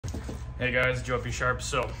Hey guys, Joe P. Sharp.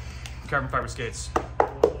 So, carbon fiber skates,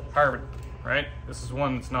 carbon, right? This is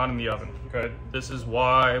one that's not in the oven, okay? This is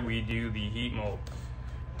why we do the heat mold.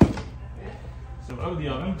 So out of the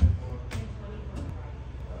oven,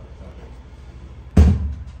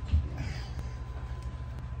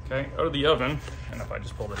 okay, out of the oven, and if I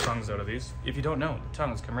just pull the tongues out of these, if you don't know, the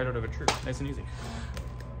tongues come right out of a tree, nice and easy.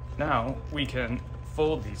 Now we can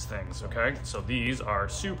fold these things, okay? So these are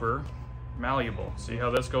super malleable. See how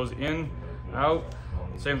this goes in, out,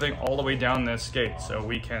 same thing all the way down this skate. So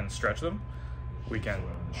we can stretch them, we can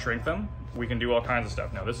shrink them, we can do all kinds of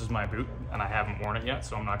stuff. Now this is my boot and I haven't worn it yet,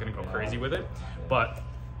 so I'm not gonna go crazy with it, but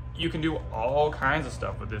you can do all kinds of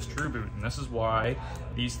stuff with this true boot. And this is why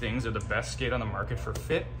these things are the best skate on the market for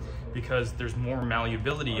fit, because there's more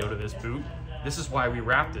malleability out of this boot. This is why we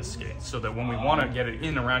wrap this skate, so that when we wanna get it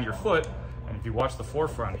in around your foot, and if you watch the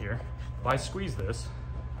forefront here, if I squeeze this,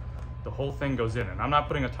 the whole thing goes in, and I'm not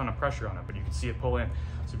putting a ton of pressure on it, but you can see it pull in.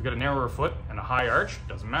 So if you've got a narrower foot and a high arch,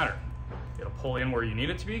 doesn't matter. It'll pull in where you need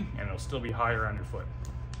it to be, and it'll still be higher on your foot.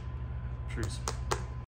 Truce.